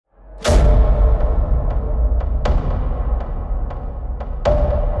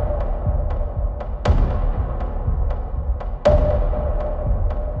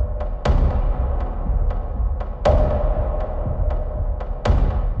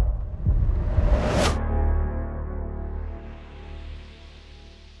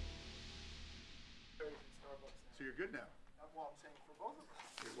you're good now. Well, I'm saying for both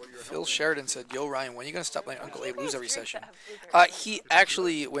of us. Phil Sheridan said, "Yo, Ryan, when are you gonna stop letting Uncle Abe lose every session?" He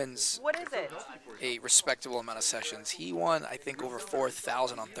actually wins What is it? a respectable amount of sessions. He won, I think, over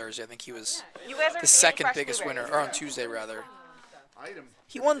 4,000 on Thursday. I think he was You guys are the second fresh biggest winner, blueberries. or on Tuesday rather. Item.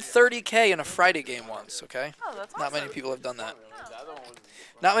 He won 30K in a Friday game once. Okay, Oh, that's not many awesome. people have done that.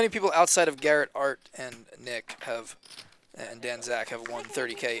 Not many people outside of Garrett, Art, and Nick have, and Dan Zach have won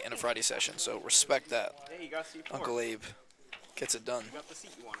 30K in a Friday session. So respect that. Hey, you got C4. Uncle Abe gets it done. You got the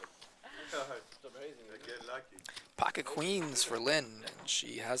seat you wanted. Get lucky. Pocket queens for Lynne, and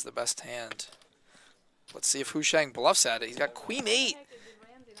she has the best hand. Let's see if Hushang bluffs at it. He's got queen 8,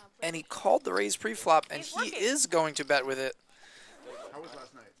 and he called the raise pre-flop, and he is going to bet with it. How was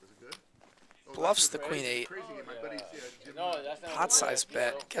last night? Was it good? Oh, Bluffs last the night queen was a 8. Crazy game. My buddy, Jim, Hot size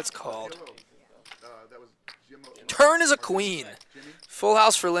bet, gets called. that was Jim. Turn is a queen. Full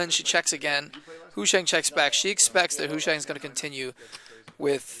house for Lynne. She checks again. Hushang checks back. She expects that Hushang is going to continue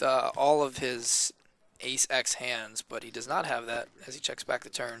with all of his ace-x hands, but he does not have that as he checks back the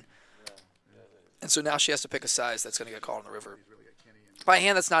turn. And so now she has to pick a size that's going to get called on the river by a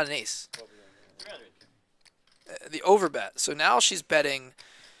hand that's not an ace. The overbet. So now she's betting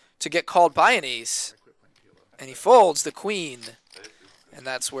to get called by an ace, and he folds the queen, and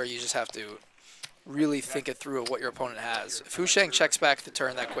that's where you just have to really think it through of what your opponent has. If Hushang checks back the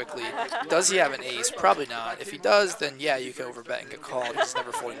turn that quickly, does he have an ace? Probably not. If he does, then yeah, you can overbet and get called. He's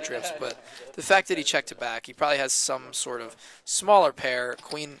never folding trips. But the fact that he checked it back, he probably has some sort of smaller pair.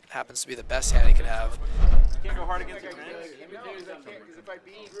 Queen happens to be the best hand he could have. You can't go hard against your friends. Because if I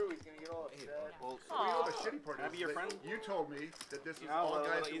beat Drew, he's going to get all upset. Well, you know the shitty part Can I is be your that friend? you told me that this was Yeah, all well,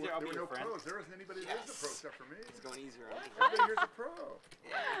 guys easier, who I'll there be were no your friend. pros. There wasn't anybody that was a pro except for me. It's going easier. Everybody here's a pro.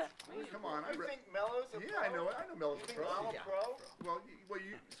 Come on, You think Mello's a pro? yeah, I know Melo's You a think pro. I'm a pro? Well,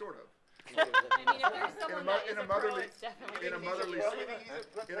 you sort of. I mean, if there's someone that in is a a pro, motherly- it's definitely in a You motherly think sort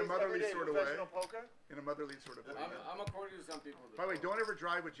he's a in a motherly sort of way. professional poker? In a motherly sort of way. I'm according to some people. By the way, don't ever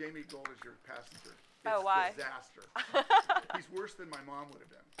drive with Jamie Gold as your passenger. It's Oh, why? disaster. He's worse than my mom would have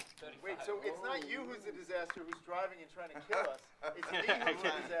been. Wait, so it's not you who's the disaster who's driving and trying to kill us. It's me who's the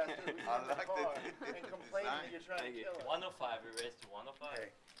disaster who's in the like car the and complaining that you're trying to kill us. 105, we raised to 105.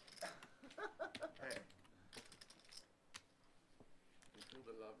 Hey. Hey. You feel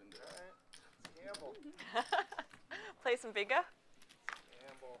the love in there. Gamble. Play some bingo.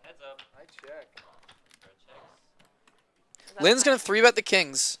 Gamble. Heads up. I check. Red checks. Lynn's going to 3-bet the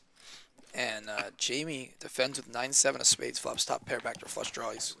kings. And Jamie defends with 9-7 of spades, flops top pair, backdoor flush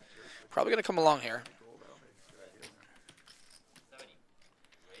draw. He's probably going to come along here. 70.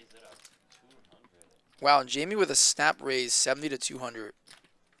 Raise it up. 200. Wow, and Jamie with a snap raise, 70 to 200.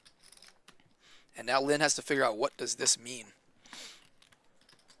 And now Lynne has to figure out, what does this mean?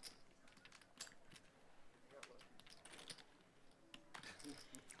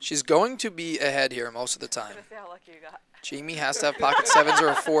 She's going to be ahead here most of the time. Let's see how lucky you got. Jamie has to have pocket 7s or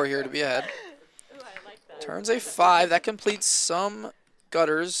a 4 here to be ahead. Ooh, I like that. Turns a 5. That completes some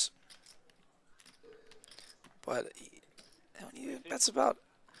gutters. But that's about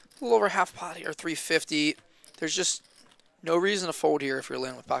a little over half pot here, 350. There's just no reason to fold here if you're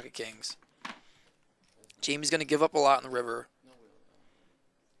Lynne with pocket kings. Jamie's going to give up a lot in the river.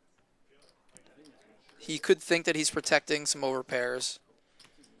 He could think that he's protecting some overpairs.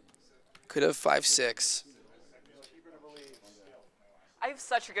 Could have 5-6. I have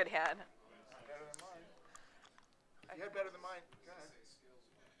such a good hand. Better than mine. You had better than mine. Go ahead.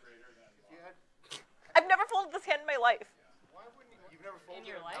 If you had, I've never folded this hand in my life. why wouldn't you? You've never folded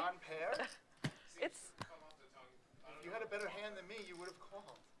your a life? non-pair? It's If you had a better hand than me, you would have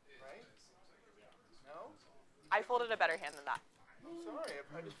called, right? No? I folded a better hand than that. I'm sorry.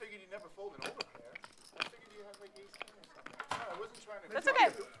 I just figured you never fold an overpair. I figured you had like ace 10 or something. No, I wasn't trying to. That's okay.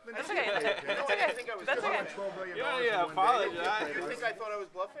 That's okay. No, I didn't think I was That's bluffing. okay. $12 million Yeah, in one day. apologize. You think I thought I was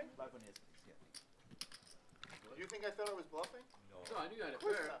bluffing? You think I thought I was bluffing? No, I knew you had a Of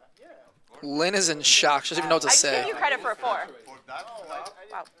course pair. not. Yeah. Lynne is in shock. She doesn't even know what to I say. give you credit for a 4. For that No, flop,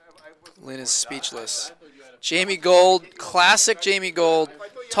 Wow. Lynne is speechless. Jamie Gold, classic Jamie Gold,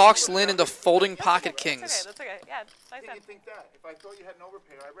 talks Lynne into folding pocket kings. That's okay. Yeah, I nice hand. didn't think that. If I thought you had an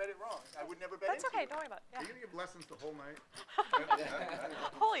overpair, I read it wrong. I would never bet That's into okay. it. Don't worry about it. Are Yeah. you going to give lessons the whole night?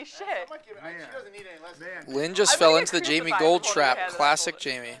 Holy shit. I'm not giving, she Man. doesn't need any lessons. Man, Lynne just I'm fell gonna into the get Jamie crucified Gold for holding your trap. hand and I Classic fold it.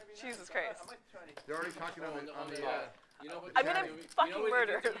 Jamie. Jesus Christ. I'm not trying to. they're already talking on the you know what I'm gonna you know fucking what they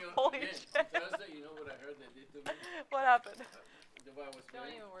murder. did to me on- Holy yeah, shit. Thursday, you know what I heard they did to me? What happened? The way I was Don't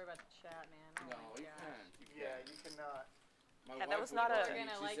playing? even worry about the chat, man. Oh No, my you gosh. can't. You Yeah, can't. you cannot. My Yeah, that wife was not would a- argue.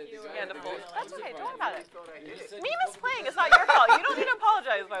 Gonna She like said you the or guy not was gonna gonna like you. That's okay, don't worry about it. Thought I hit it. Meme is playing. It's not your fault. You don't need to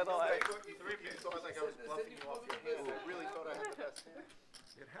apologize, by the way. Three people thought like I was bluffing you off your hand. I really thought I had the best hand.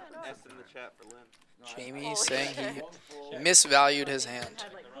 It happens. S in the chat for Lynn. Jamie Holy saying shit. he misvalued his hand.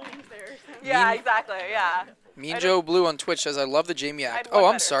 Had like queens there or something. Yeah, exactly. Yeah. Mean I Joe Blue on Twitch says, I love the Jamie act. I'd one Oh,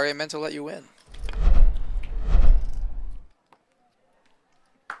 I'm better. sorry. I meant to let you win.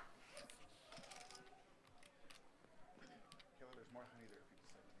 Kayla, there's more honey there if you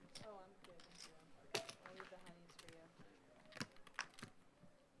decide to use it. Oh, I'm good. I'll leave the honeys for you.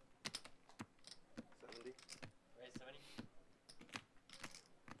 70. Raise 70. Raise 240.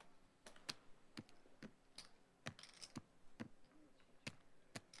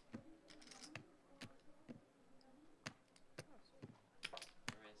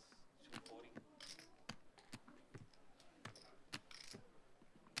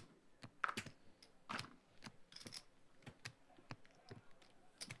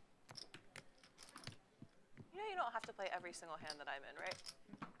 You know you don't have to play every single hand that I'm in, right?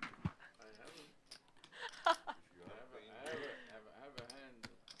 I haven't. I have a hand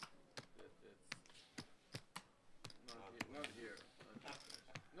that's not here.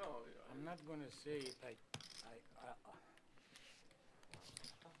 No, I'm not gonna say it.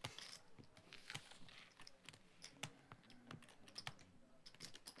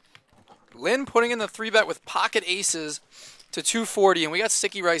 Lynn putting in the 3-bet with pocket aces to 240, and we got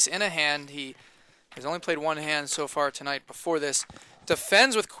Sticky Rice in a hand. He has only played one hand so far tonight before this.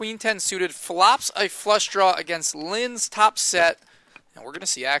 Defends with Queen 10 suited, flops a flush draw against Lynn's top set, and we're going to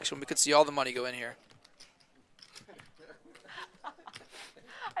see action. We could see all the money go in here.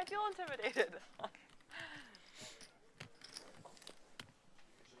 I feel intimidated.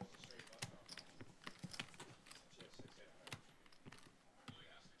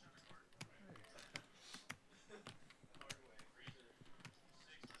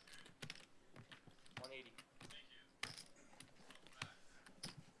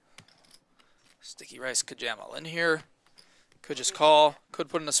 Sticky Rice could jam all in here. Could just call. Could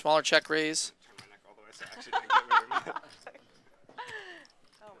put in a smaller check raise. Turn my neck all the way so I actually didn't get very mad.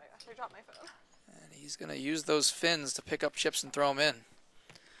 Oh my gosh, I dropped my phone. And he's going to use those fins to pick up chips and throw them in.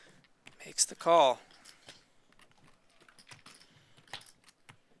 Makes the call.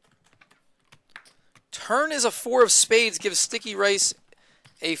 Turn is a 4 of spades. Gives Sticky Rice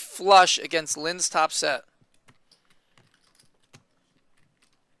a flush against Lynn's top set.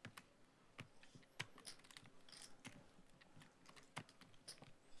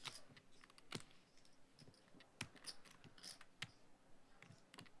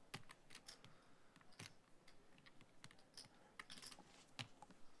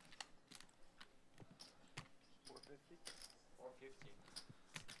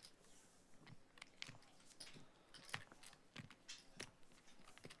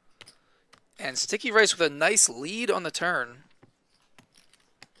 And Sticky Rice with a nice lead on the turn.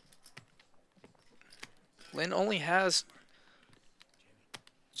 Lynn only has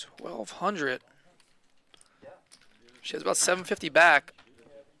 1,200. She has about 750 back.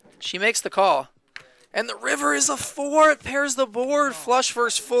 She makes the call. And the river is a 4. It pairs the board. Flush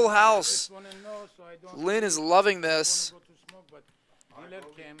versus full house. Lynn is loving this. They're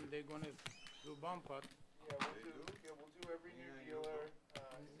gonna do bump out. Yeah, we'll do every new dealer.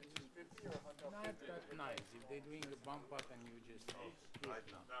 Is this 50 or 150? Not that nice. If they're doing the bump out and you just do it.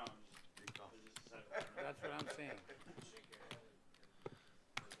 That's what I'm saying.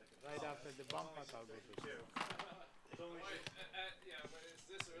 Right after the bump out, I'll go to smoke. Yeah, but it's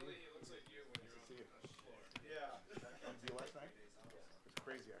this early. It looks like you when you're on the floor. Yeah. On deal last night? It's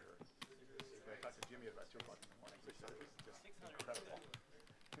crazy, I heard. I talked to Jimmy at about 2 o'clock in the morning. He said it was just incredible.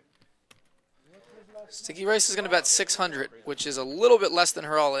 Sticky Rice is going to bet 600, which is a little bit less than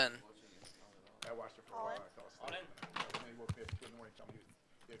her all-in. I watched her for a while. I fell asleep. And then he woke me up at 2 in the morning, told me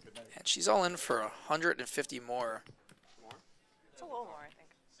he had a good night. And she's all in for 150 more. More? It's a little more, I think.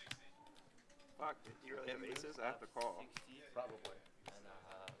 Fuck, you really have aces? I have to call. Probably.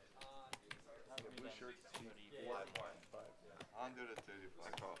 And Blue shirt, 35 more. Under the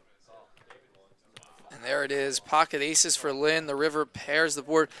 35 call. And there it is. Pocket aces for Lynn. The river pairs the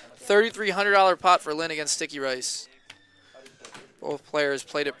board. $3,300 pot for Lynn against Sticky Rice. Both players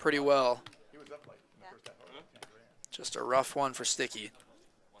played it pretty well. he was up like in the first half hour. 10 grand. Just a rough one for Sticky.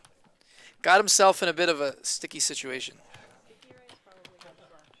 Got himself in a bit of a sticky situation. Sticky Rice probably has a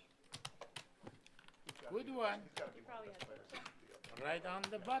flush. Good one. He probably has a flush. Right on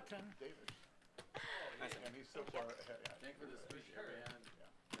the button. And he's so far ahead. Yeah. thank for the switch every hand.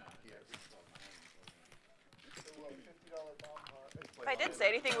 He is. $50 bomb pot. If I did say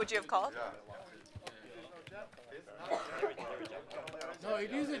anything, would you have called? No,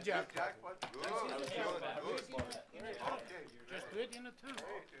 it is a jackpot. Jackpot. Just do it in a turn.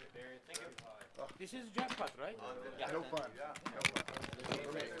 This is jackpot, right? No fun.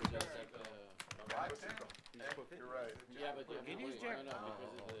 You're right. Yeah, but It is jackpot. no,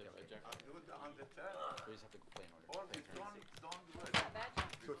 because it's a jackpot. Do it on the 10. We just have to play in order. Or we don't do it.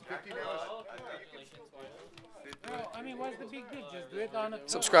 So it's 50 now. No, I mean, what's the big deal? Just do it on a turn.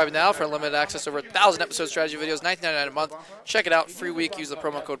 Subscribe now for unlimited access to over 1,000 episode strategy videos, $19.99 a month. Check it out. Free week. Use the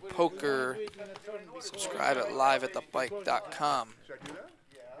promo code POKER. Subscribe at liveatthebike.com. Should I do that?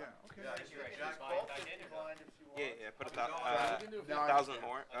 Yeah. Okay. Yeah, put 1,000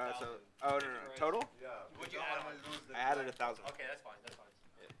 more. Oh, no, total? Yeah. Would you add on? I added 1,000. Okay, that's fine. That's fine.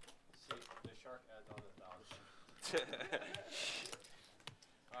 See, the shark adds on 1,000.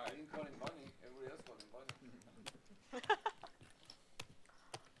 All right. You counting money. Everybody else counting money. $50.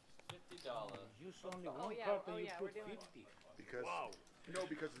 Use only Oh, one yeah. card Oh, and you yeah, put we're doing 50. Because no,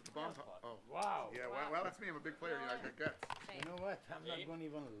 because it's the bomb. Oh, Wow. yeah. Well, that's me. I'm a big player. You know, I got guts. You know what? I'm not going to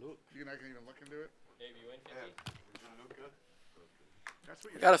even look. You and I can even look into it. Dave, you win 50? That's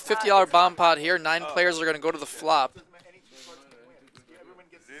what you Got a $50 bomb pot here. 9 players are going to go to the flop.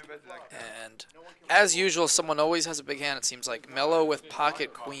 And as usual, someone always has a big hand, it seems like. Mello with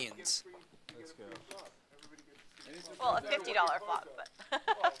pocket queens. Well, a $50 flop, but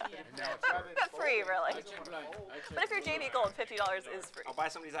not free, really. But if you're JV Gold, $50 is free. I'll buy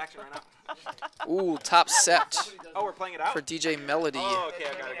somebody's action right now. Ooh, top set Oh, we're playing it out? for DJ Melody. Oh, okay,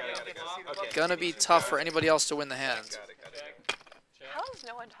 I got it. Okay. Gonna be tough for anybody else to win the hand. Got it. How has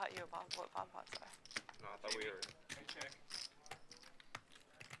no one taught you about what bomb pots are? No, I thought we were...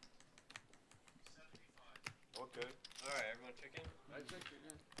 Okay. Alright, everyone check in? I check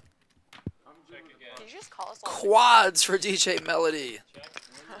again. Check again. Did you just call us all? Quads for DJ Melody.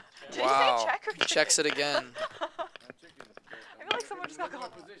 Did you Wow. say check or He checks it again. I'm checking it. I feel like someone just got What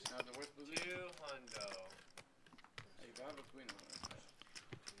called. position? Now the worst position? 2 hundo. Hey, you have a queen on it.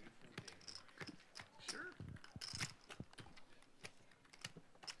 Sure.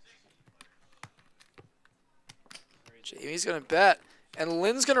 Jamie's gonna bet, and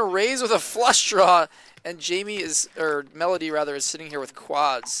Lynn's gonna raise with a flush draw, and Jamie is, or Melody rather, is sitting here with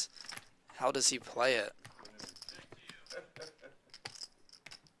quads. How does he play it?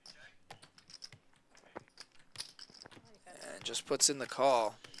 And just puts in the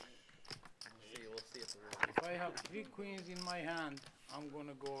call. If I have 3 queens in my hand, I'm going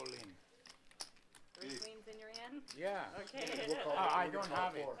to go all in. 3 queens in your hand? Yeah. Okay. I don't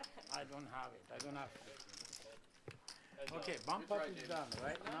have it. I don't have it. I don't have it. Okay, bump up is done,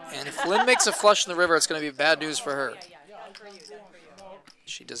 right? Now And if Lynn makes a flush in the river, it's gonna be bad news for her. Yeah, done for you, done for you.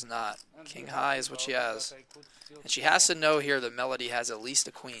 She does not. King high is what she has. I could still And she has to know here that Melody has at least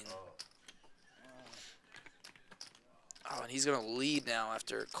a queen. Oh, and he's going to lead now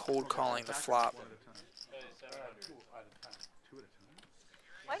after cold calling the flop. One at a time. 2 at a time. 2 at a time.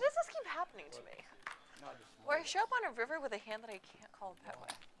 Why does this keep happening to me? Not the small. Where I show up on a river with a hand that I can't call a bet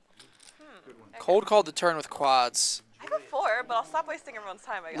with. Good one. Cold called the turn with quads. I have a 4, but I'll stop wasting everyone's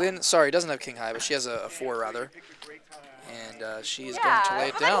time, I guess. Lynn, sorry, doesn't have king high, but she has a 4 rather. And she is going Yeah, to lay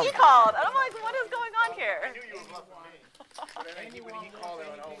it but then down. he called, and I'm like, what is going on here? But then when he called, I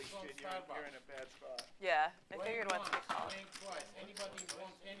went, holy shit, you're in a bad spot. Yeah, I figured once he called. Think twice. Anybody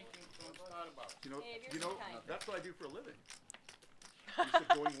wants anything from Starbucks? Hey, if you're kind. That's what I do for a living. You said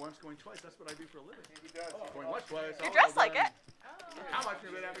going once, going twice. That's what I do for a living. Going once, twice. You're dressed like it. How much?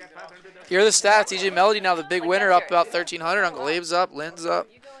 I got 500 bid there. Here are the stats. DJ Melody now the big winner, up about 1,300. Uncle Abe's up, Lynn's up,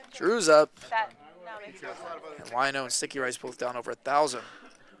 Drew's up, That now makes sense. and Wino and Sticky Rice both down over 1,000.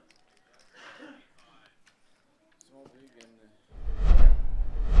 Small big and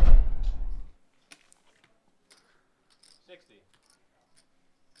 60.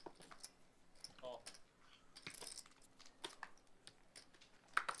 Call.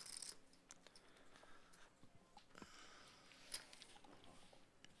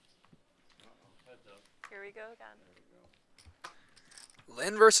 Heads up. Here we go again.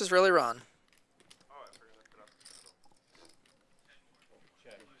 Lynn versus Really Ron.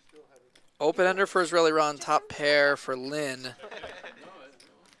 Check. Open ender for his Really Ron, top pair for Lynn.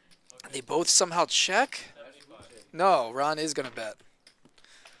 They both somehow check? No, Ron is going to bet.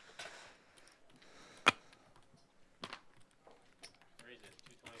 Raise it.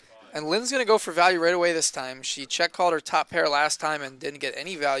 225. And Lynn's going to go for value right away this time. She check called her top pair last time and didn't get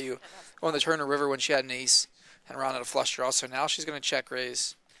any value on the turn to river when she had an ace. And Ron had a flush draw, so now she's going to check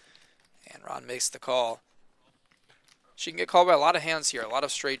raise. And Ron makes the call. She can get called by a lot of hands here, a lot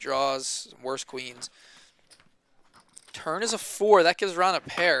of straight draws, worse queens. Turn is a 4. That gives Ron a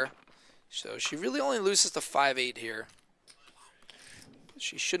pair. So she really only loses to 5-8 here.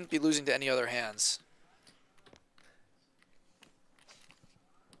 She shouldn't be losing to any other hands.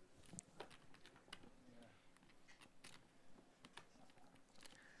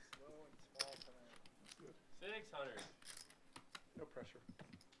 No pressure.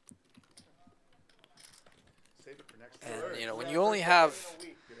 Save it for next And, you know, when you only have...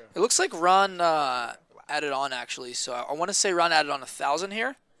 It looks like Ron added on, actually. So I want to say Ron added on 1,000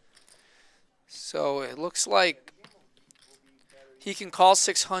 here. So it looks like he can call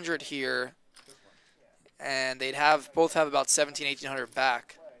 600 here. And they'd both have about 1,700, 1,800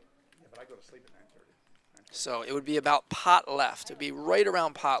 back. Yeah, but I go to sleep at 9:30. So it would be about pot left. It would be right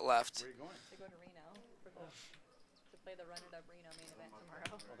around pot left. Where are you going? To go to Reno to play the Run It Up Reno main event tomorrow.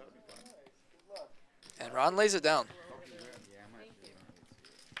 Oh, that would be fun. And Ron lays it down. Yeah, I might leave.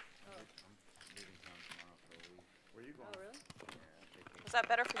 I'm leaving town tomorrow for a week. Where are you Oh, going? really? Oh. Was that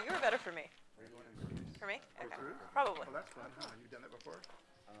better for you or better for me? Where are you going in Greece? For me? Oh, Okay. Peru? Probably. Oh, that's fun, huh? You've done that before?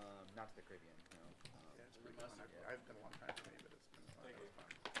 Not to the Caribbean, no. Yeah, it's pretty fun. I've been a long time for me, but it's been fun. That was fun.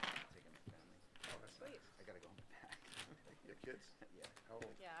 Taking my family. Oh, that's nice. I gotta go home and pack. You have kids? Yeah. How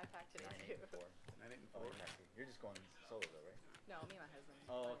old? Yeah, I packed today 9, 8, too. and 4. 9, 8, and Oh, 4? you're packing. You're just going solo though, right? No, me and my husband.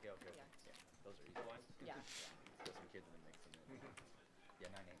 Oh, okay, okay, Yeah. okay. Yeah, those are easy ones. Yeah. Throw some kids in the mix and then. Yeah,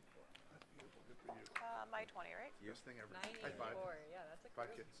 9, 8, and 4. Beautiful. Good for you. My 20, right? Best thing ever. 9, I 8, have 5. 4. Yeah, that's like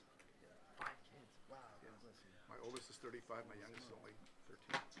 5 kids. 5 kids. Wow. Yeah. God bless you. My oldest is 35. My youngest is only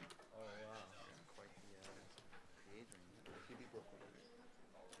 13. Oh wow. Quite the age range. TV broke one of these.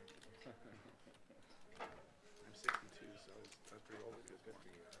 I'm 62, so I was pretty old when he was born.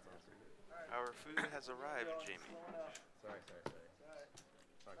 That's pretty good. Our food has arrived, Jamie. Sorry.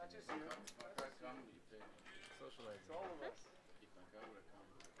 Talking to you. Socialize. All of us.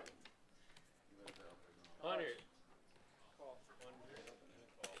 100. Oh,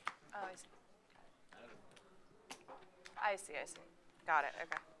 I see. I see. Got it.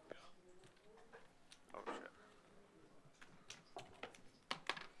 Okay. Oh shit.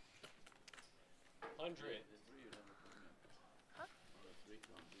 100.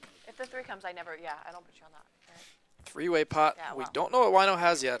 If the 3 comes, I don't put you on that. All right. Three-way pot. Yeah, We well. don't know what Wino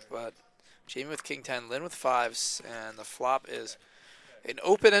has yet, but Jamie with king 10, Lynn with 5s, and the flop is an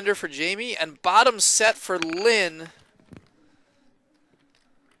open ender for Jamie and bottom set for Lynn.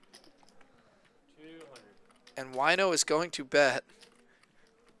 200. And Wino is going to bet.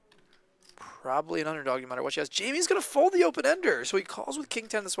 Probably an underdog no matter what she has. Jamie's going to fold the open ender. So he calls with king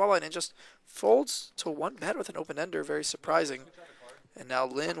 10 in the small line and just folds to 1 bet with an open ender. Very surprising. And now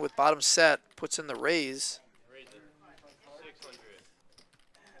Lynn with bottom set puts in the raise. Raise it. 600.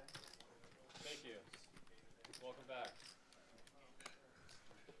 Thank you. Welcome back.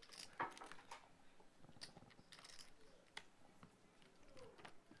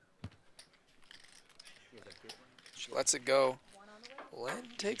 She lets it go. Lynn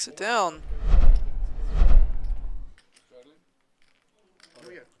takes it down. Oh,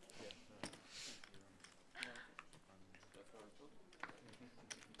 yeah.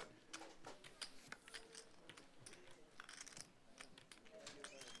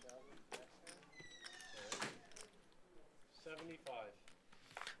 75.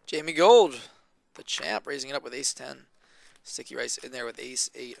 Jamie Gold, the champ, raising it up with ace 10. Sticky Rice in there with ace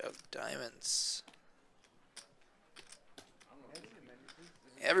 8 of diamonds.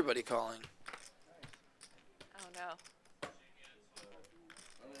 Everybody calling. Oh no.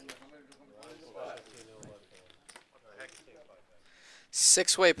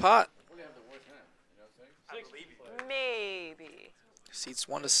 Six-way pot. Maybe. Seats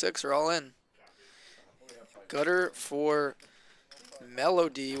 1 to 6 are all in. Gutter for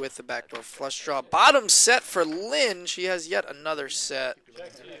Melody with the backdoor flush draw. Bottom set for Lynn. She has yet another set.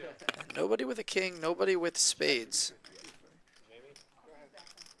 And nobody with a king, nobody with spades.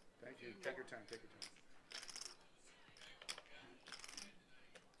 Thank you. Take your time. Take your time.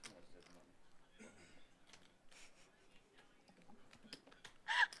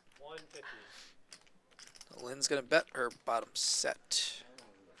 Lynn's going to bet her bottom set.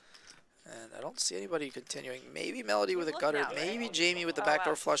 And I don't see anybody continuing. Maybe Melody with a Look gutter. now, right? Maybe Jamie with the Oh,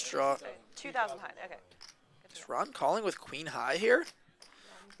 backdoor wow. flush draw. 2,000 high. Okay. Is Ron calling with queen high here?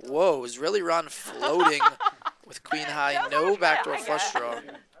 Whoa, is really Ron floating with queen high? That was No almost backdoor bad, I flush guess. draw.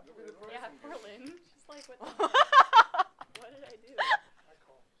 Yeah, poor Lynn. She's like, what did I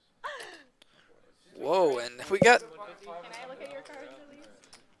do? Whoa, and we got Can I look at your cards at least?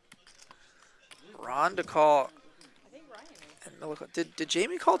 Ron to call. I think Ryan is. And Miller, did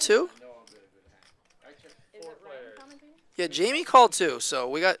Jamie call too? Is it Ryan commentating? Yeah, Jamie called too. So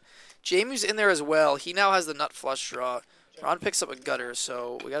we got Jamie's in there as well. He now has the nut flush draw. Ron picks up a gutter,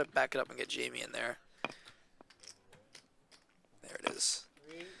 so we got to back it up and get Jamie in there. There it is.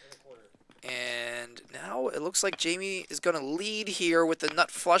 And now it looks like Jamie is going to lead here with the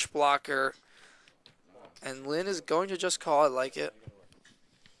nut flush blocker. And Lynn is going to just call. I like it.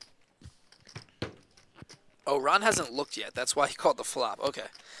 Oh, Ron hasn't looked yet. That's why he called the flop. Okay.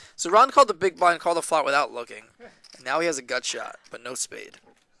 So Ron called the big blind, called the flop without looking. And now he has a gut shot, but no spade.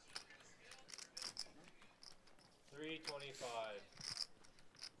 325.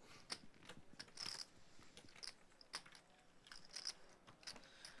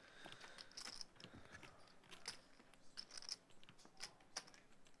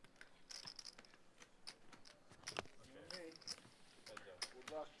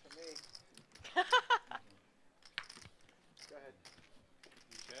 Good luck to me. Go ahead.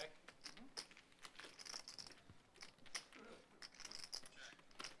 You check?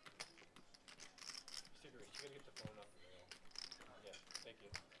 StickyRice, you gotta get the phone up there. Yeah, thank you.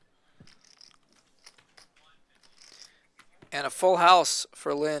 And a full house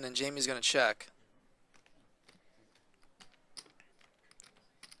for Lynn, and Jamie's going to check.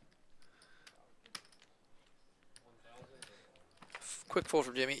 Quick fold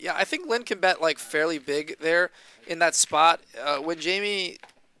from Jamie. Yeah, I think Lynn can bet like fairly big there in that spot. When Jamie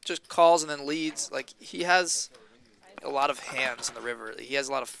just calls and then leads, like he has a lot of hands in the river. He has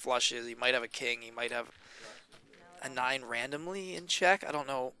a lot of flushes. He might have a king. He might have a 9 randomly in check. I don't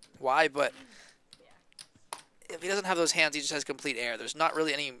know why, but if he doesn't have those hands, he just has complete air. There's not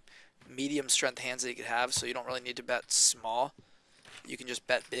really any medium strength hands that he could have, so you don't really need to bet small. You can just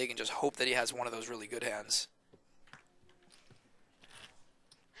bet big and just hope that he has one of those really good hands.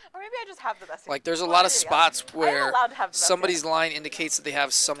 Or maybe I just have the best. Like, there's a lot of spots where allowed to have the best somebody's hand. line indicates that they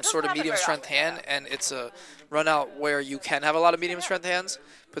have some doesn't sort of happen medium very strength often, hand, and it's a run out where you can have a lot of medium strength hands.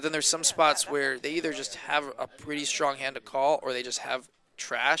 But then there's some spots where they either just have a pretty strong hand to call, or they just have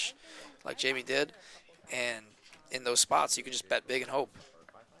trash, like Jamie did. And in those spots, you can just bet big and hope.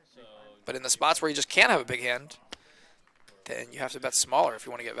 But in the spots where you just can't have a big hand, then you have to bet smaller if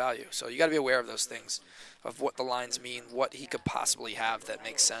you want to get value. So you got to be aware of those things, of what the lines mean, what he could possibly have that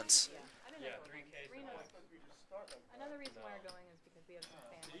makes sense. Yeah, 3K. Another reason why we're going is because we have some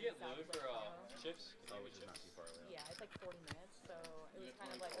family. Did you get Lou for chips? Oh, which is not too far away. Yeah, it's like 40 minutes, so it was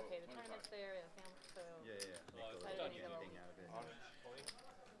kind of like, okay, the tournament's there, we have family, so Yeah, yeah, yeah. Well, Make I the didn't anything even out of it. 20?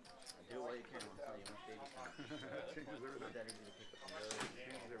 Do what you can. I'll tell you once baby comes. Changes everything. That easy to pick up.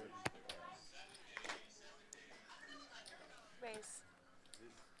 Changes everything. Raise.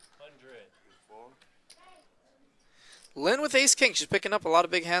 100. Lynn with ace king. She's picking up a lot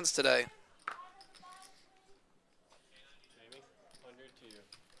of big hands today. Jamie, 100 to you.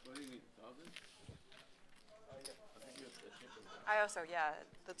 What do you need, 1,000? I also, yeah,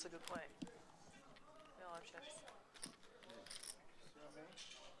 that's a good point. We all have chips.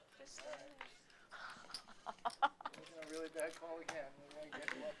 Making a really bad call again. We're gonna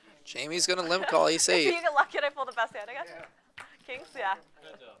get lucky. Jamie's going to limp call ace You 8. get lucky and I pull the best hand, I guess. Yeah. Kings, yeah.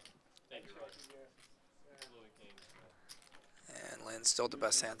 Heads up. Thank you, Rod. Louis King. And Lynn's still the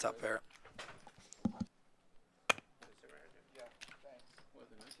best hand top pair. Yeah, thanks. What,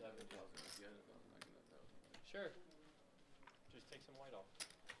 the next 7,000 if you had 1,000, I can have 1,000. Sure. Just take some white off.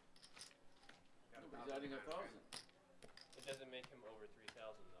 Nobody's adding 1,000. It doesn't make him over 3,000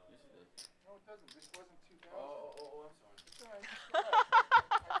 though. Yes, it is. No, it doesn't. This wasn't 2,000. I'm sorry. It's all right. It's all right.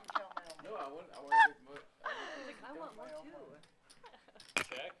 I can count my own No, money. I want to get more. he's like, I want My more own too. money.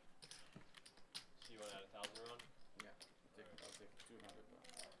 Check. So you want to add 1,000 around? Yeah, I'll take 200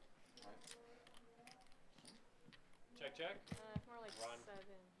 bucks. Right? Check, check. More like Ron. 7.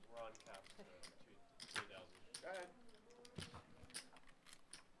 Ron caps 3,000. Go ahead.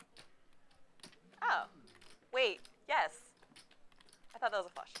 Oh. Wait, yes. I thought that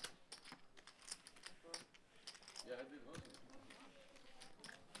was a flush. Yeah, I did also.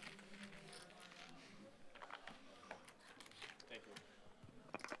 Thank you.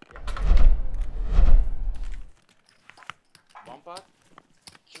 Bump out?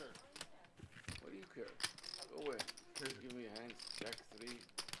 Sure. What do you care? Go away. Give me hands. Jack 3.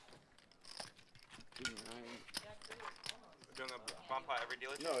 Give me 9. We're doing a bump out every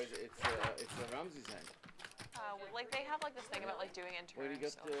dealer? No, it's a Ramsey's hand. Like they have like this thing about like doing Where he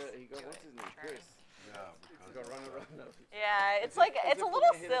interns. got so let's he got do what's it. his name? Turn. Chris. Yeah, He's got run around. Yeah, it's like it's a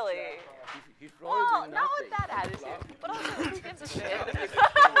little silly. He Well, froze in not with nothing. that He attitude, flopped. but also who gives a shit?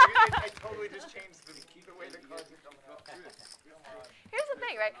 I totally just changed the keep it away the cards are coming out. Here's the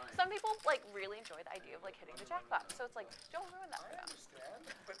thing, right? Some people like really enjoy the idea of like hitting the jackpot, so it's like don't ruin that for I them. understand,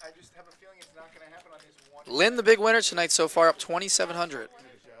 but I just have a feeling it's not going to happen on this one. Lynn, the big winner tonight so far, up 2,700. It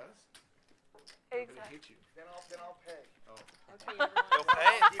does. Exactly. Then I'll pay. Oh, everyone. You'll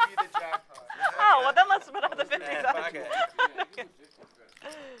pay I'll it. give you the jackpot. Oh, well then let's put up the 50 Yeah, bucks. fuck it.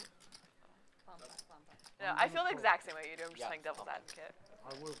 No, I feel the exact same way you do. I'm just playing devil's advocate.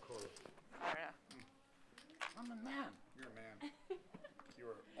 I will call it. I don't know. I'm a man. You're a man. You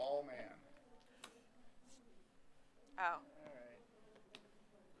are all man. Oh. Alright.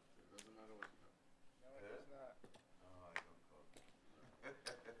 Doesn't matter what you No, it does not.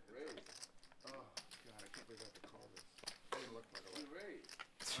 raise. Oh, God, I can't believe I have to call this. I didn't look, by the way. You raise.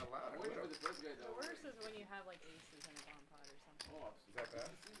 It's not allowed. I'm waiting for the first guy that The worst is when you have like aces in a bomb pot or something. Oh, Is that bad?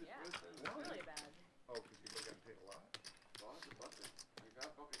 Yeah, it's really bad. Oh, because you look at paid a lot. boss the button. I got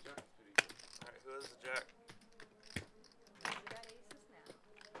pocket jack. It's pretty good. Alright, who is the jack? You got aces now.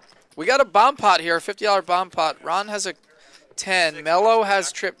 We got a bomb pot here, $50 bomb pot. Ron has a 10. Mello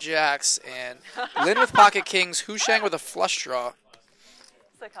has trip jacks, and Lynn with pocket kings. Husheng with a flush draw.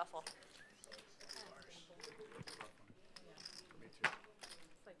 Sick hustle. Me too.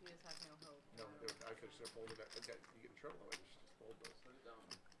 It's like you just have no hope. No, I could have folded that. You get in trouble that way. Just fold those. Put it down.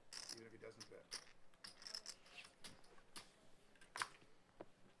 Even if he doesn't bet.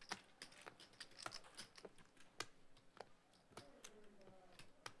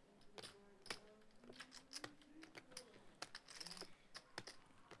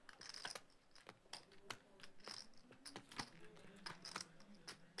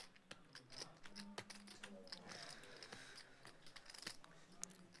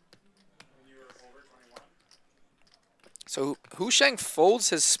 So Husheng folds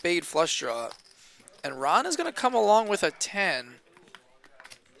his spade flush draw, and Ron is going to come along with a 10.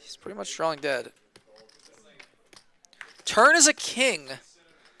 He's pretty much drawing dead. Turn is a king.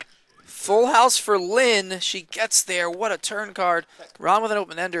 Full house for Lynn. She gets there. What a turn card. Ron with an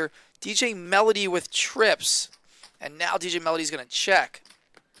open ender. DJ Melody with trips. And now DJ Melody's going to check.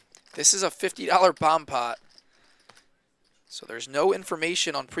 This is a $50 bomb pot. So there's no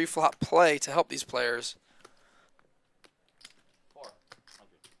information on pre-flop play to help these players. 400.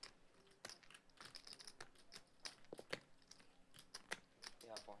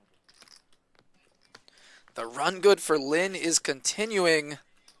 Yeah, 400. The run good for Lynn is continuing.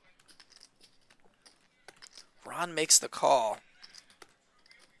 Ron makes the call.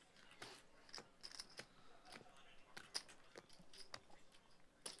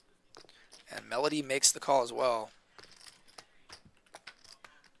 And Melody makes the call as well.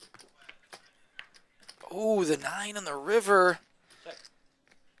 Ooh, the 9 on the river. Check.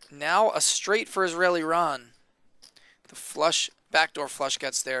 Now a straight for Israeli Ron. The flush, backdoor flush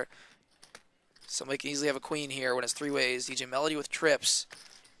gets there. Somebody can easily have a queen here when it's three ways. DJ Melody with trips.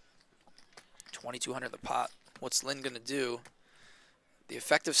 2,200 in the pot. What's Lynn going to do? The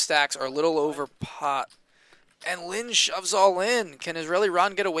effective stacks are a little over pot. And Lynn shoves all in. Can Israeli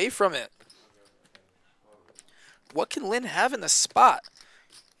Ron get away from it? What can Lynn have in the spot?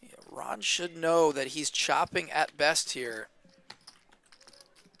 Yeah, Ron should know that he's chopping at best here.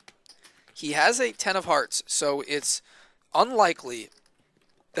 He has a 10 of hearts, so it's unlikely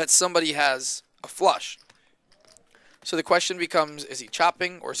that somebody has a flush. So the question becomes, is he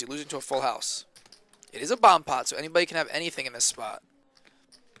chopping or is he losing to a full house? It is a bomb pot, so anybody can have anything in this spot.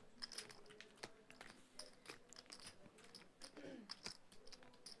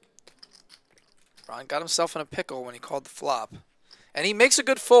 Ron got himself in a pickle when he called the flop. And he makes a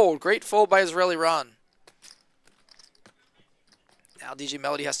good fold. Great fold by Israeli Ron. Now DJ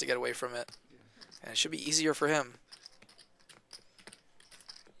Melody has to get away from it. And it should be easier for him.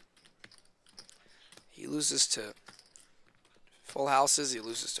 He loses to full houses. He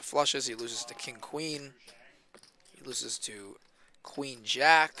loses to flushes. He loses to king queen. He loses to queen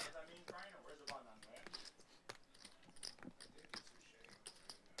jack.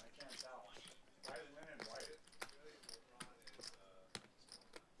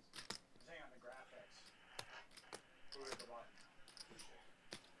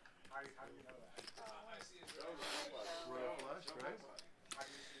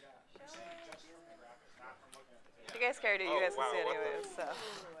 If you guys care to, you guys can see wow, what anyways. So.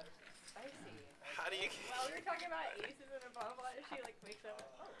 Spicy. How do you Well, we were talking about aces in a bomb pot, and she like wakes up.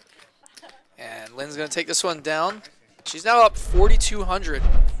 Oh. And Lynn's going to take this one down. She's now up 4,200.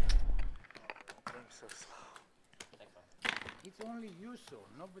 It's only you, so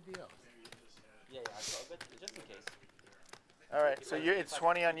nobody else. Yeah, I saw, but just in case. All right, so it's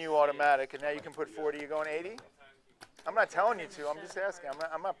 20 on you automatic, and now you can put 40. You're going 80? I'm not telling you to. I'm just asking.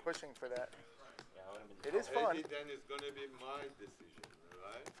 I'm not pushing for that. Yeah, I would've been It is fun. Then it's going to be my decision,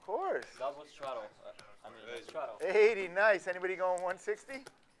 right? Of course. double straddle. I mean, straddle. 80, nice. Anybody going 160?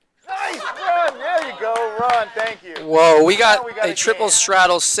 Nice run. There you go. Run. Thank you. Whoa, we got Now a triple game.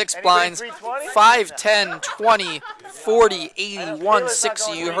 straddle, 6 Anybody blinds, 320? 5, 10, 20, 40, 81,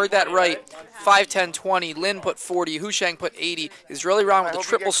 60. You heard that right. 5, 10, 20. Lynn put 40. Hushang put 80. Israeli round with I a hope you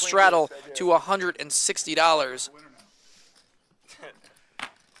triple get queen straddle deuce. I do. to $160.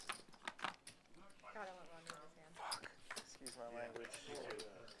 Excuse my language.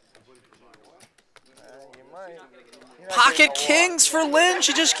 You might. You're not Pocket getting a lot. kings for Lynn.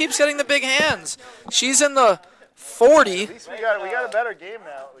 She just keeps getting the big hands. She's in the 40. At least we got a better game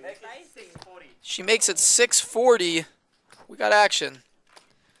now. At least. She makes it 640. We got action.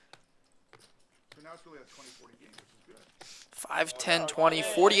 So now it's really a 20-40 game, which is good. 5, 10, 20,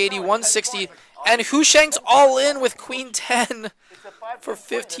 40, 80, 160. And Hushang's all in with queen 10 for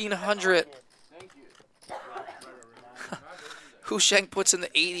 1,500. Hushang puts in the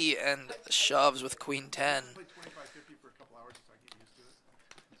 80 and shoves with queen 10. Play 25-50 for a couple hours so I get used to it.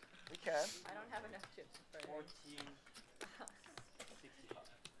 We can. I don't have enough chips for that. 14.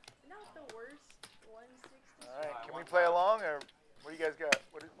 Not the worst. 160. All right. Can we play along, or what do you guys got?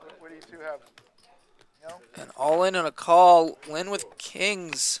 What do you two have? No? And all in on a call. Lynn with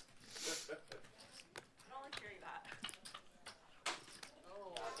kings. I don't like hearing that.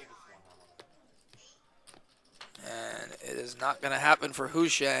 And it is not going to happen for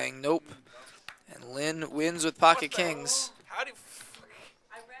Hushang. Nope. And Lynn wins with pocket kings. How do you,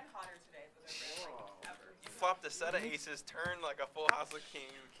 I ran hotter today than I ran like ever. you flop the set of aces, turn like a full house of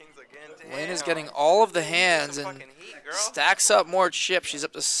kings again? Lynn is Damn. getting all of the hands Some and fucking heat, girl. stacks up more chips. She's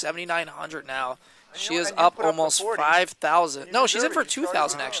up to 7,900 now. She is And you up put up the almost 40. 5,000. No, she's in for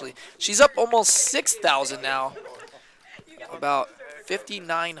 2,000 actually. She's up almost 6,000 now. About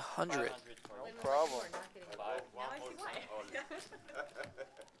 5,900. No problem. Now I see why.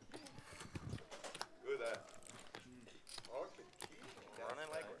 Who that? Running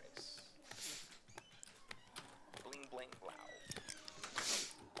like race. Bling bling blow.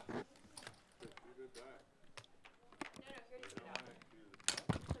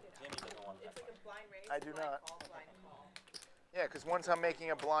 I do not. Yeah, because once I'm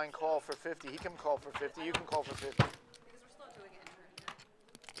making a blind call for 50, he can call for 50, you can call for 50.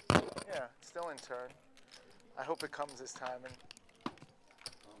 Yeah, it's still in turn. I hope it comes this time and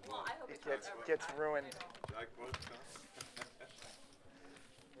it gets ruined.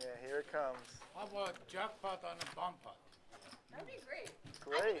 Yeah, here it comes. How about jackpot on a bumper? That'd be great.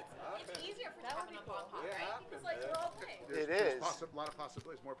 Great. It's easier for having a ball pot, right? Because like we're all playing. It is. A lot of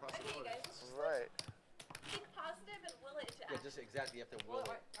possibilities, more Okay, possibilities. guys, let's just Right. think positive and will it to Yeah, act. just exactly. You have to will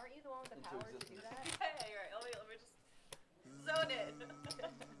it. Aren't you the one with the power to do that? Yeah, you're right. Let me just zone in.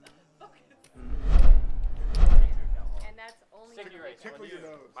 Focus. And that's only. StickyRice1. Tickle your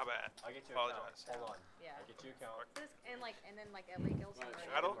nose. My bad. I'll get you a count. Apologize. Hold on. Yeah. I'll get you a count. And then like at Lake Gilson, or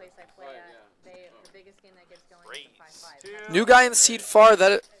Shadow? the place I play at, the biggest game that gets going is a 5-5. New guy in seat 4.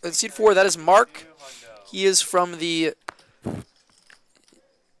 Seat 4. That is Mark. He is from the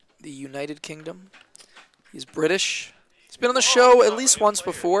United Kingdom. He's British. He's been on the show at least once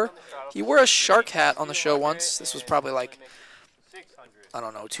before. He wore a shark hat on the show once. This was probably like, I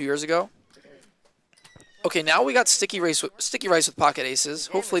don't know, 2 years ago. Okay, now we got sticky rice with pocket aces.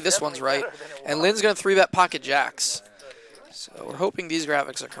 Hopefully this one's right. And Lynn's going to 3-bet pocket jacks. So we're hoping these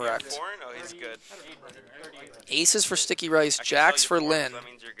graphics are correct. Foreign? Oh, he's good. Aces for sticky rice, I can jacks tell you for foreign, Lynn. so that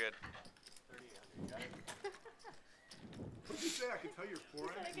means you're good. What did you say? I can tell you're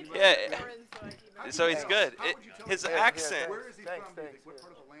foreign? Yeah. So he's good. How would you tell His me? accent. Where is he Thanks, from? do you thanks, think? What yeah.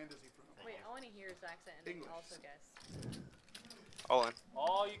 part of the land is he from? Wait, I want to hear his accent and English. also guess. All in.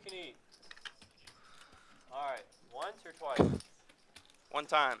 All you can eat. All right. Once or twice? One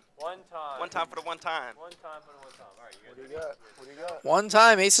time. One time. One time for the one time. One time for the one time. All right. You What guys do you got? What do you got? One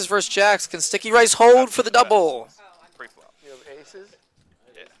time, aces versus jacks. Can sticky rice hold for the double? Pre-flop. You have aces?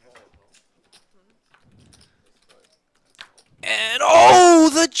 Yeah. And oh,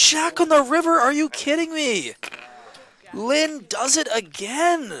 the jack on the river. Are you kidding me? Lynn does it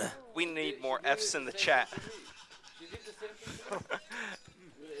again. We need more F's in the chat.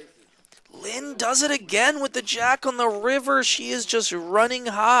 Lynn does it again with the jack on the river. She is just running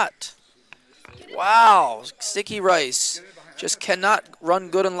hot. Wow, sticky rice just cannot run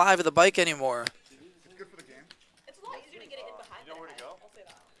good and live at the bike anymore. It's good for the game. It's a lot easier to get it in behind. You know where to go? I'll say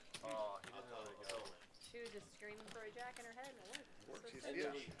that. Oh, he doesn't know where to go. She was just screaming for a jack in her head and it worked.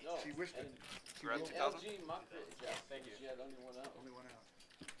 She wished it. She We're at willed it. 2,000. Thank you. She had only one out. Only one out.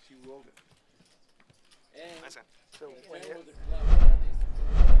 She willed it. And Nice one. So when you, with the club.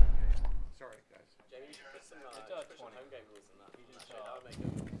 Sorry, guys. Jamie, put some, it's 20. He just, I'd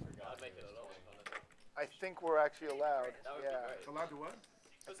make it a little. I think we're actually allowed. Yeah. Allowed to what?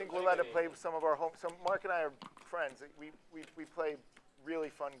 I think we'll let it play with some of our home. So Mark and I are friends. We play really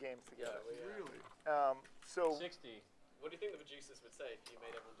fun games together. Really? So 60. What do you think the producers would say if you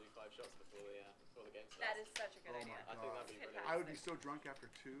made everyone do 5 shots before the game starts? That is such a good idea. I think that'd be brilliant. I would be so drunk after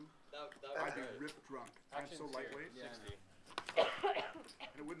 2. I'd be ripped drunk. I'm so lightweight. 60. And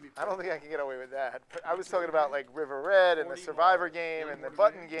it wouldn't be. I don't think I can get away with that. But I was talking about like River Red and the Survivor game and the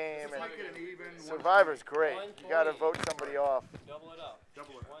button game. Just And make it an even. Survivor's great. You got to vote somebody off. Double it up.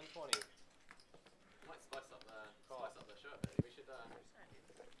 Double it. 120. Might spice up the show a bit. We should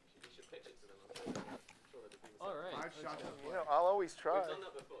pitch it to them. I'm sure they'd be All right. 5 shots. You know, I'll always try. We've done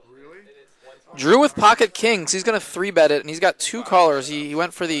that before. Really? Drew with pocket kings. He's going to 3-bet it, and he's got 2 callers. He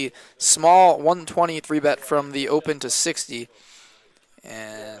went for the small 120 3-bet from the open to 60.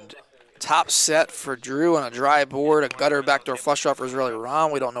 And top set for Drew on a dry board, a gutter backdoor flush draw for Israeli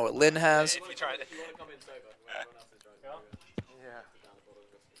Ron. We don't know what Lynne has. If you try it. If you want to come in sober, when everyone else is drunk.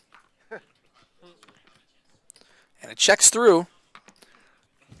 Yeah. And it checks through.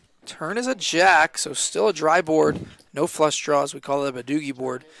 Turn is a jack, so still a dry board. No flush draws. We call it a Badoogie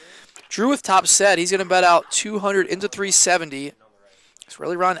board. Drew with top set. He's going to bet out 200 into 370.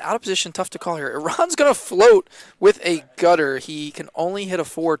 Israeli Ron out of position. Tough to call here. Ron's going to float with a gutter. He can only hit a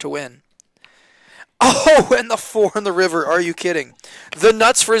 4 to win. Oh, and the 4 in the river. Are you kidding? The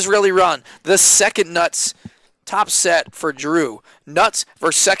nuts for Israeli Ron. The second nuts. Top set for Drew. Nuts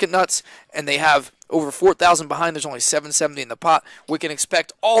versus second nuts. And they have over 4,000 behind. There's only 770 in the pot. We can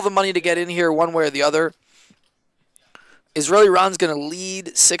expect all the money to get in here one way or the other. Israeli Ron's going to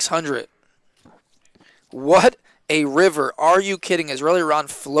lead 600. What a river. Are you kidding? Israeli Ron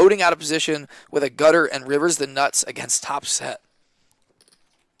floating out of position with a gutter and rivers the nuts against top set.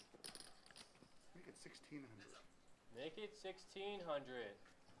 Make it 1,600. Make it 1,600.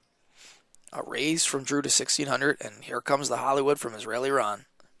 A raise from Drew to 1,600, and here comes the Hollywood from Israeli Ron.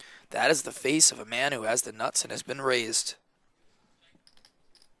 That is the face of a man who has the nuts and has been raised.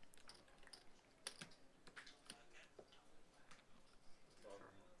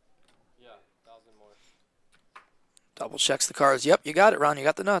 Yeah, 1,000 more. Double checks the cards. Yep, you got it, Ron. You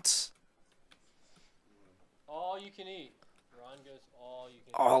got the nuts. All you can eat. Ron goes all you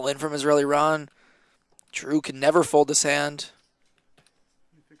can All in from Israeli Ron. Drew can never fold this hand.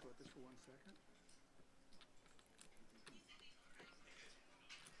 Let me think about this for 1 second.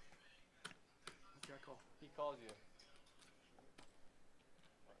 Okay, I call. He calls you.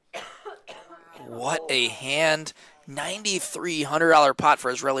 What a hand. $9,300 pot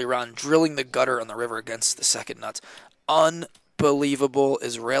for Israeli Ron, drilling the gutter on the river against the second nuts. Unbelievable.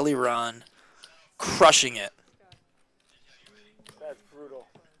 Israeli Ron crushing it. That's brutal.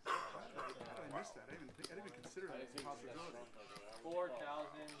 I missed that. I didn't even consider that as a possibility.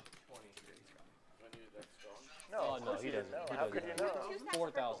 4,020. No, Oh, of no, course he you didn't doesn't. know. He How doesn't. could you know?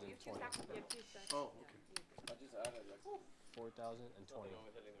 4,020. Oh, okay. 4,020.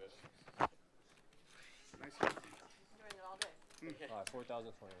 Nice hand. Doing it all day. All right,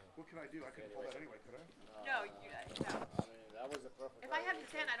 4,020. What can I do? I couldn't pull that anyway, could I? No, if I have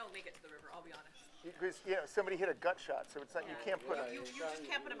his hand, I don't make it to the river. I'll be honest. Because somebody hit a gut shot, so it's not you can't put. You just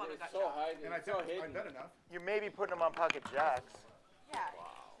can't put him on a gut shot. And I bet enough. You may be putting them on pocket jacks. Yeah.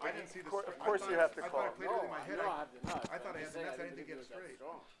 I didn't see this. Of course you have to I call. thought I played it in my head. I thought I had the nuts. I didn't think it was straight. You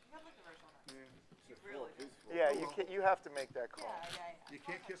have like the version on it. Yeah. Really? Yeah, you have to make that call. You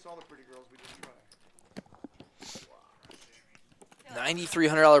can't kiss all the pretty girls. We just try.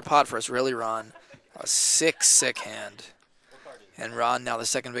 $9,300 pot for Israeli Ron. A sick hand. And Ron now the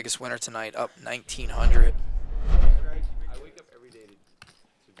second biggest winner tonight, up 1,900. I wake up every day to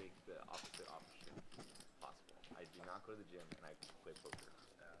make the opposite option possible. I do not go to the gym and I play poker.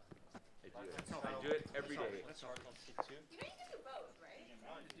 I do it every day. You can do both, right?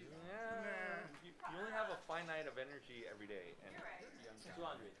 You only have a finite of energy every day, and 200,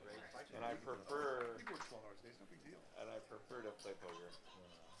 right? And I prefer. We work 12 hours a day. It's no big deal. And I prefer to play poker.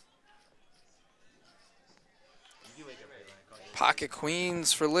 Pocket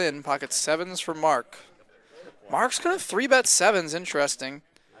queens for Lynne, pocket sevens for Mark. Mark's going to 3-bet sevens, interesting.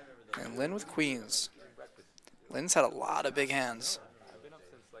 And Lynne with queens. Lynne's had a lot of big hands. I've been up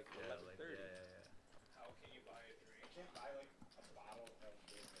since like 11:30.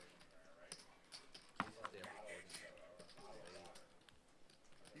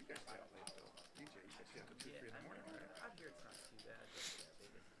 You guys stay out late though. DJ, you guys stay up till 2, 3 in the morning, right? Out here it's not too bad.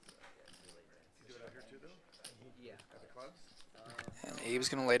 You do it out here too, though? Yeah. At the clubs? And Abe's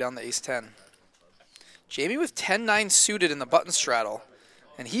going to lay down the ace-10. Jamie with 10-9 suited in the button straddle.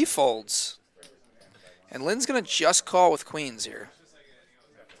 And he folds. And Lynne's going to just call with queens here.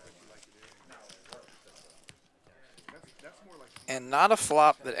 And not a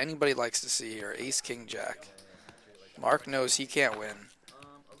flop that anybody likes to see here. Ace, king, jack. Mark knows he can't win.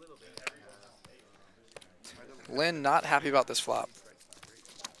 Lynne not happy about this flop.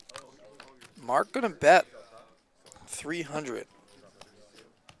 Mark gonna bet 300.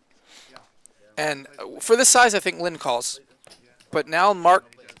 And for this size, I think Lynne calls. But now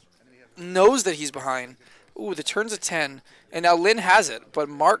Mark knows that he's behind. Ooh, the turn's a 10. And now Lynne has it. But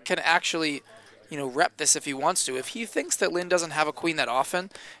Mark can actually, you know, rep this if he wants to. If he thinks that Lynne doesn't have a queen that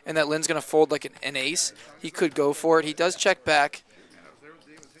often and that Lynne's going to fold like an ace, he could go for it. He does check back.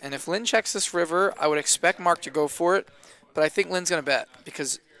 And if Lynne checks this river, I would expect Mark to go for it. But I think Lynne's going to bet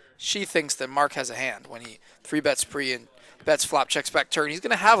because she thinks that Mark has a hand when he 3-bets pre and bets flop, checks back, turn. He's going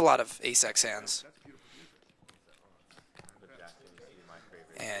to have a lot of ace-x hands.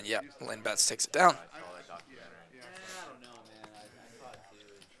 And, yeah, Lynne bets, takes it down.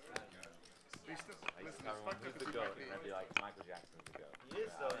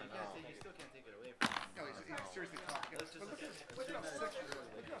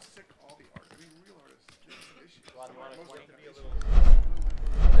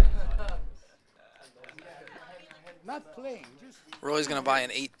 Not playing, just Roy's going to buy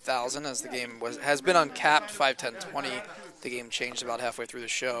an 8,000 as the game has been uncapped 5, 10, 20. The game changed about halfway through the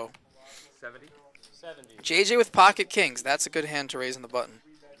show. 70? 70. JJ with pocket kings. That's a good hand to raise in the button.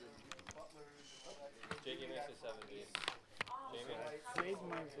 JJ makes it 70. save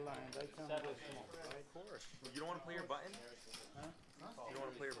my blind. I can't Seven. Of course. You don't want to play your button? Huh? You don't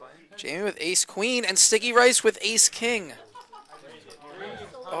want to play your button? Jamie with ace queen and Sticky Rice with ace king.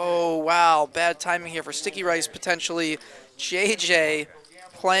 Oh, wow. Bad timing here for Sticky Rice, potentially. JJ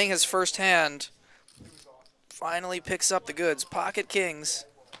playing his first hand. Finally picks up the goods. Pocket kings.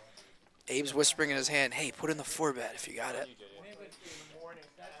 Abe's whispering in his hand, hey, put in the 4-bet if you got it.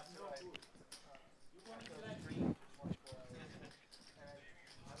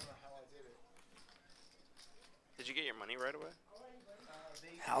 Did you get your money right away?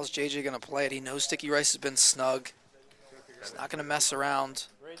 How's JJ going to play it? He knows Sticky Rice has been snug. He's not going to mess around.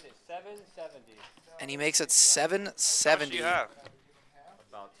 Raise it 770. And he makes it How much do 770. you have?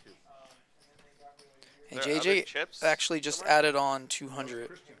 About 2. And There are other JJ chips? actually just added on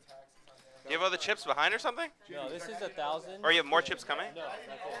 200. You have other chips behind or something? No, this is 1,000. Or you have more chips coming? No, that's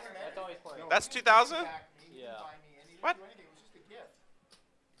it. That's always playing. That's 2,000? Yeah. What?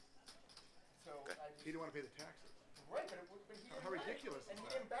 He didn't want to pay the taxes. Right, but how ridiculous is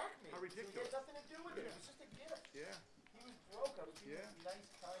that? How ridiculous. It had nothing to do with it. It was just a gift. Yeah. He was broke. I was giving him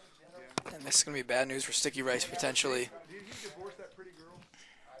nice, kind, generous. And this is going to be bad news for Sticky Rice, potentially. Did he divorce that pretty girl?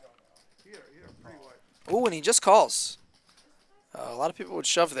 I don't know. He had a pretty wife. Ooh, and he just calls. A lot of people would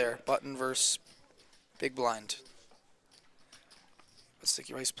shove there. Button versus big blind. But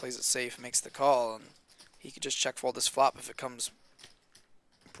Sticky Rice plays it safe, makes the call, and he could just check fold this flop if it comes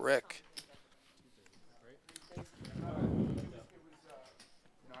brick.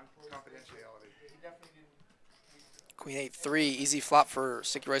 Non-confidentiality. Queen 8-3, easy flop for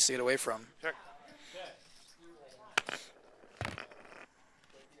Sticky Rice to get away from. Check.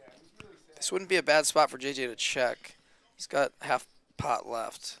 This wouldn't be a bad spot for JJ to check. He's got half pot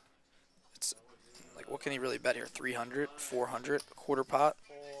left. It's like, what can he really bet here? 300, 400, quarter pot?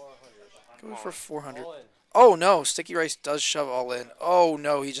 400. Go for 400. Oh no, Sticky Rice does shove all in. Oh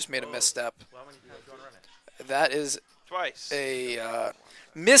no, he just made a misstep. That is Twice. a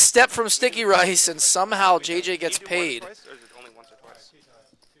misstep from Sticky Rice, and somehow JJ gets Can you do once or paid. twice, or is it only once or twice?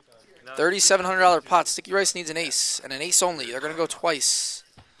 $3,700 pot. Sticky Rice needs an ace, and an ace only. They're going to go twice.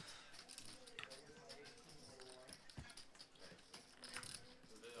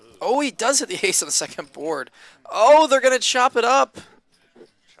 Oh, he does hit the ace on the second board. Oh, they're going to chop it up.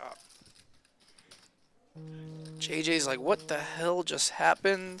 Chop. JJ's like, what the hell just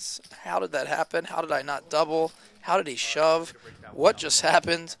happened? How did that happen? How did I not double? How did he shove? What just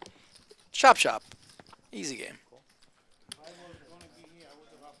happened? Chop, chop. Easy game.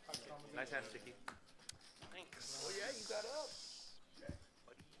 Nice hand, Sticky. Thanks. Oh, yeah, you got up.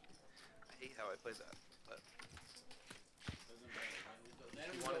 I hate how I played that. But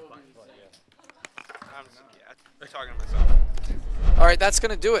I'm talking to myself. All right, that's going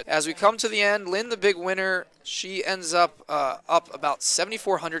to do it. As we come to the end, Lynne, the big winner, she ends up up about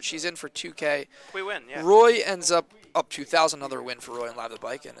 7,400. She's in for 2K. We win, yeah. Roy ends up 2,000. Another win for Roy in Live the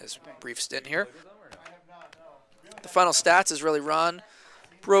Bike in his brief stint here. The final stats is really run.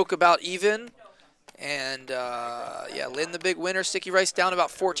 Broke about even. And, yeah, Lynne, the big winner. Sticky Rice down about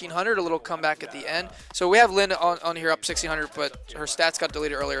 1,400. A little comeback at the end. So we have Lynne on here up 1,600, but her stats got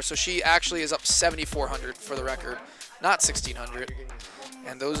deleted earlier. So she actually is up 7,400 for the record, not 1,600.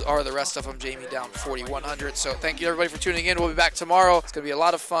 And those are the rest of them. Jamie down 4,100. So thank you everybody for tuning in. We'll be back tomorrow. It's going to be a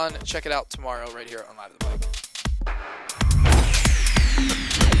lot of fun. Check it out tomorrow right here on Live at the Bike.